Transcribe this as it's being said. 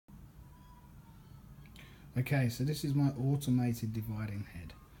Okay, so this is my automated dividing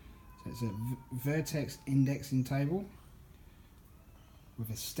head. So it's a vertex indexing table with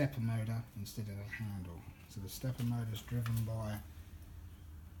a stepper motor instead of a handle. So the stepper motor is driven by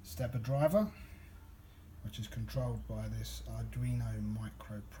stepper driver, which is controlled by this Arduino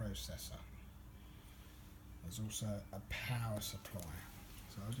microprocessor. There's also a power supply.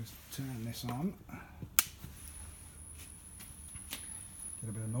 So I'll just turn this on. Get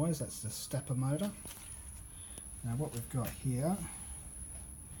a bit of noise, that's the stepper motor. Now what we've got here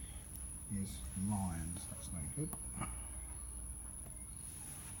is lines, that's no good.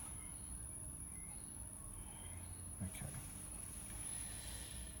 Okay.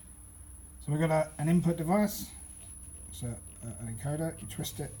 So we've got an input device, so an encoder, you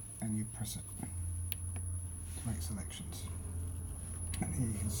twist it and you press it to make selections. And here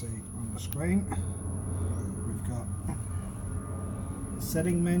you can see on the screen we've got a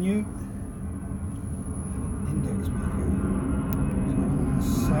setting menu, index menu.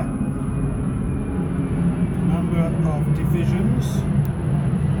 So I'm going to set the number of divisions for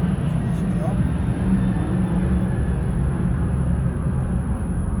this job.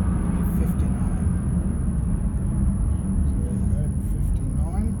 59. So there you go,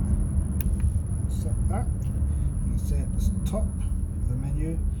 59. I'll set that. You can see at the top of the menu,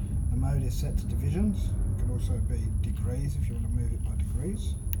 the mode is set to divisions. It can also be degrees if you want to move it by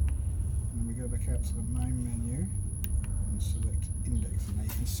degrees. And then we go back out to the main menu and select index. And now you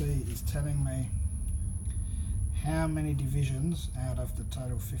can see it's telling me how many divisions out of the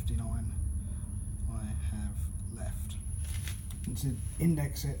total 59 I have left. And to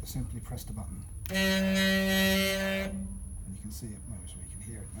index it, simply press the button. And you can see it moves, or you can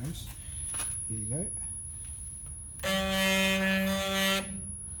hear it moves. Here you go.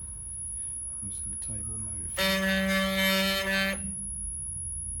 You see the table move.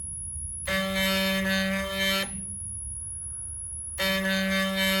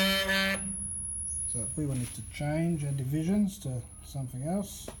 So if we wanted to change our divisions to something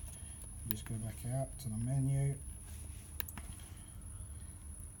else, we just go back out to the menu,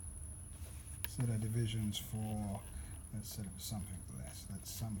 set our divisions for, let's set it for something less,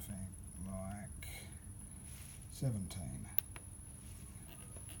 that's something like 17.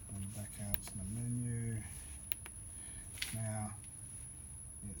 And back out to the menu. Now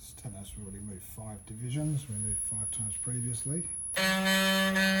it's telling us we already moved 5 divisions, we moved 5 times previously.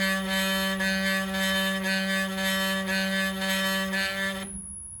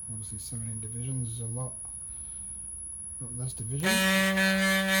 Obviously 17 divisions is a lot less divisions.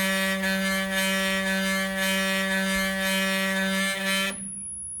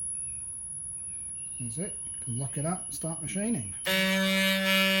 That's it, you can lock it up and start machining.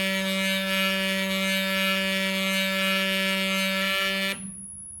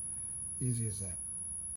 Easy as that.